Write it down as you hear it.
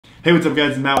Hey, what's up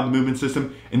guys, it's Matt with the Movement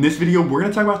System. In this video, we're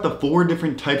gonna talk about the 4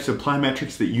 different types of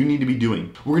plyometrics that you need to be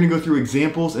doing. We're gonna go through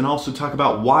examples and also talk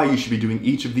about why you should be doing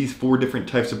each of these 4 different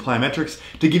types of plyometrics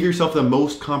to give yourself the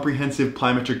most comprehensive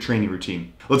plyometric training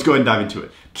routine. Let's go ahead and dive into it.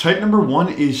 Type number 1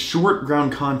 is short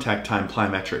ground contact time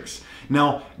plyometrics.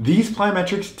 Now, these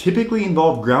plyometrics typically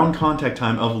involve ground contact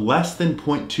time of less than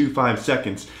 0.25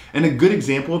 seconds, and a good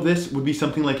example of this would be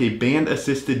something like a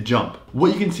band-assisted jump.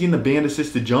 What you can see in the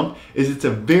band-assisted jump is it's a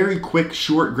very quick,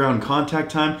 short ground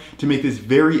contact time to make this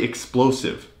very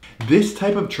explosive. This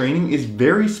type of training is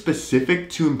very specific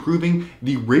to improving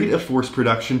the rate of force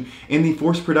production and the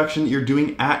force production that you're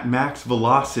doing at max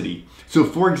velocity. So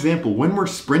for example, when we're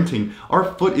sprinting,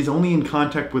 our foot is only in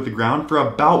contact with the ground for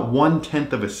about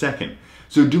 1/10 of a second.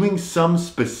 So doing some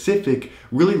specific,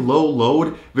 really low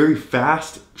load, very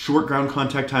fast, short ground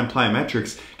contact time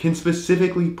plyometrics can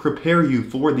specifically prepare you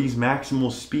for these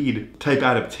maximal speed type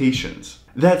adaptations.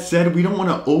 That said, we don't want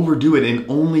to overdo it and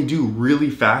only do really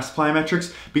fast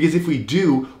plyometrics, because if we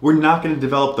do, we're not going to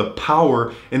develop the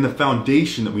power and the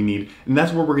foundation that we need, and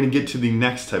that's where we're going to get to the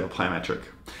next type of plyometric.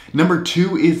 Number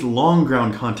 2 is long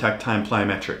ground contact time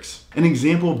plyometrics. An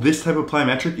example of this type of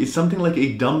plyometric is something like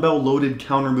a dumbbell loaded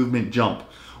counter movement jump.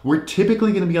 We're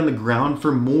typically going to be on the ground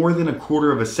for more than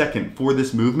 1/4 of a second for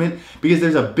this movement because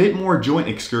there's a bit more joint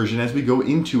excursion as we go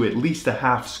into at least a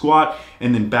half squat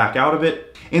and then back out of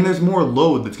it. And there's more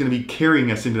load that's going to be carrying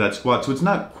us into that squat, so it's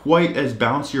not quite as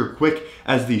bouncy or quick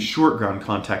as the short ground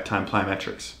contact time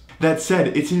plyometrics. That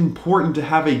said, it's important to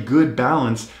have a good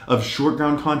balance of short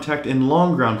ground contact and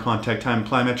long ground contact time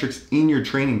plyometrics in your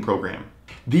training program.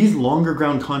 These longer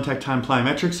ground contact time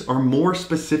plyometrics are more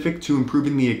specific to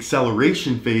improving the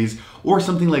acceleration phase or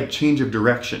something like change of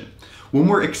direction. When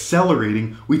we're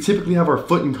accelerating, we typically have our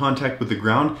foot in contact with the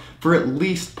ground for at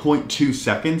least 0.2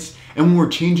 seconds. And when we're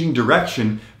changing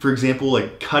direction, for example,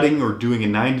 like cutting or doing a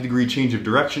 90-degree change of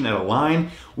direction at a line,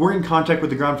 we're in contact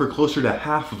with the ground for closer to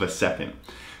half of a second.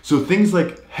 So things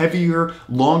like heavier,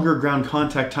 longer ground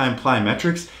contact time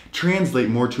plyometrics translate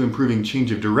more to improving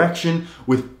change of direction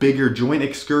with bigger joint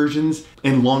excursions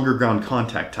and longer ground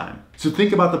contact time. So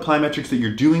think about the plyometrics that you're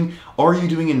doing. Are you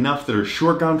doing enough that are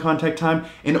short ground contact time,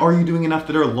 and are you doing enough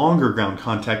that are longer ground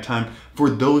contact time for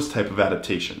those type of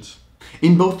adaptations?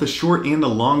 In both the short and the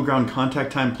long ground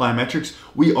contact time plyometrics,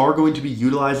 we are going to be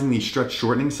utilizing the stretch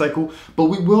shortening cycle, but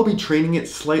we will be training it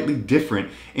slightly different.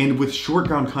 And with short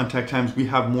ground contact times, we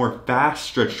have more fast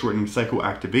stretch shortening cycle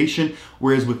activation,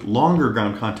 whereas with longer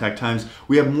ground contact times,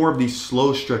 we have more of the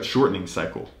slow stretch shortening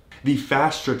cycle. The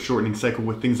fast stretch shortening cycle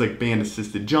with things like band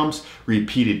assisted jumps,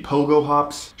 repeated pogo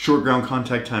hops, short ground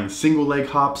contact time single leg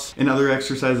hops, and other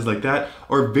exercises like that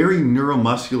are very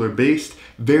neuromuscular based,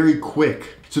 very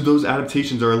quick. So those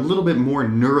adaptations are a little bit more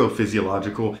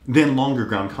neurophysiological than longer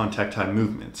ground contact time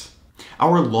movements.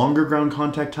 Our longer ground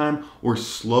contact time or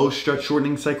slow stretch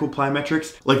shortening cycle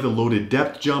plyometrics, like the loaded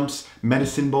depth jumps,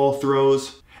 medicine ball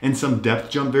throws, and some depth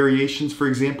jump variations, for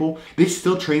example, they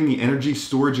still train the energy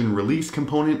storage and release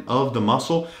component of the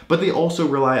muscle, but they also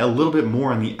rely a little bit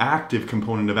more on the active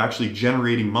component of actually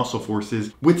generating muscle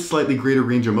forces with slightly greater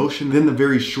range of motion than the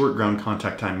very short ground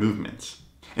contact time movements.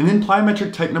 And then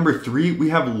plyometric type number 3, we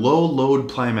have low load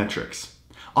plyometrics.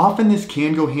 Often this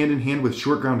can go hand in hand with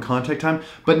short ground contact time,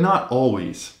 but not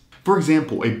always. For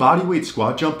example, a bodyweight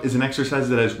squat jump is an exercise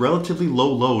that has relatively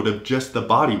low load of just the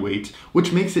body weight,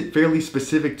 which makes it fairly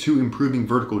specific to improving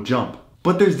vertical jump.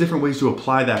 But there's different ways to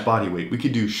apply that body weight. We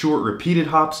could do short repeated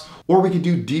hops, or we could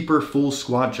do deeper full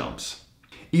squat jumps.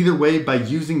 Either way, by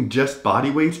using just body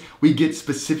weight, we get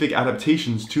specific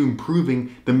adaptations to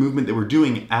improving the movement that we're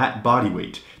doing at body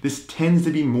weight. This tends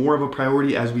to be more of a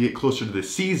priority as we get closer to the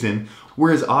season,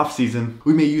 whereas off season,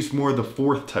 we may use more of the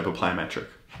 4th type of plyometric.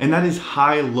 And that is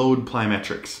high load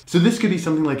plyometrics. So this could be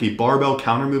something like a barbell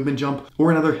counter movement jump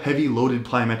or another heavy loaded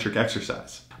plyometric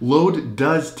exercise. Load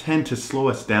does tend to slow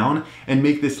us down and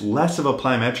make this less of a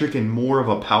plyometric and more of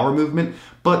a power movement,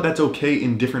 but that's okay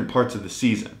in different parts of the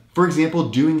season. For example,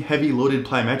 doing heavy loaded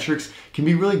plyometrics can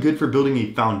be really good for building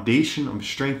a foundation of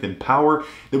strength and power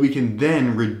that we can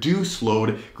then reduce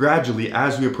load gradually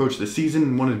as we approach the season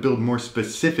and want to build more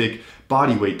specific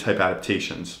body weight type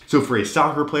adaptations. So for a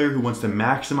soccer player who wants to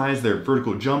maximize their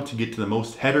vertical jump to get to the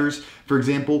most headers, for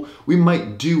example, we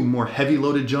might do more heavy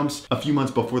loaded jumps a few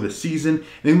months before the season,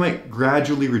 and we might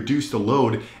gradually reduce the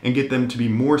load and get them to be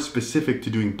more specific to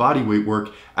doing body weight work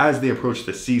as they approach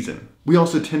the season. We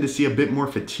also tend to see a bit more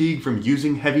fatigue from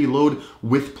using heavy load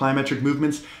with plyometric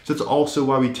movements, so that's also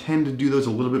why we tend to do those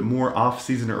a little bit more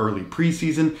off-season or early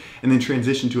preseason, and then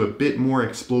transition to a bit more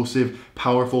explosive,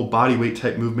 powerful body weight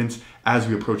type movements as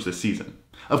we approach the season.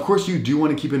 Of course, you do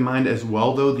want to keep in mind as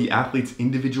well though the athlete's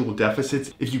individual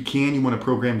deficits. If you can, you want to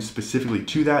program specifically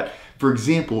to that. For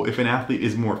example, if an athlete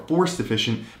is more force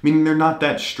deficient, meaning they're not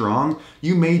that strong,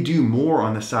 you may do more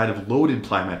on the side of loaded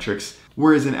plyometrics,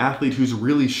 whereas an athlete who's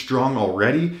really strong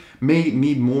already may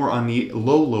need more on the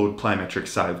low load plyometric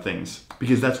side of things,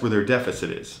 because that's where their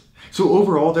deficit is. So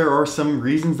overall, there are some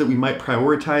reasons that we might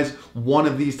prioritize one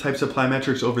of these types of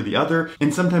plyometrics over the other,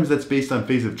 and sometimes that's based on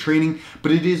phase of training,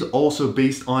 but it is also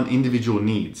based on individual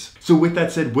needs. So with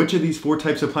that said, which of these 4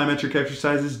 types of plyometric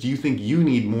exercises do you think you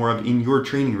need more of in your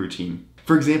training routine?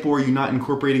 For example, are you not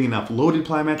incorporating enough loaded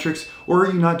plyometrics, or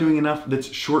are you not doing enough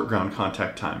that's short ground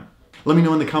contact time? Let me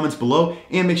know in the comments below,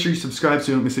 and make sure you subscribe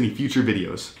so you don't miss any future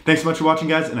videos. Thanks so much for watching,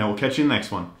 guys, and I will catch you in the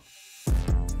next one.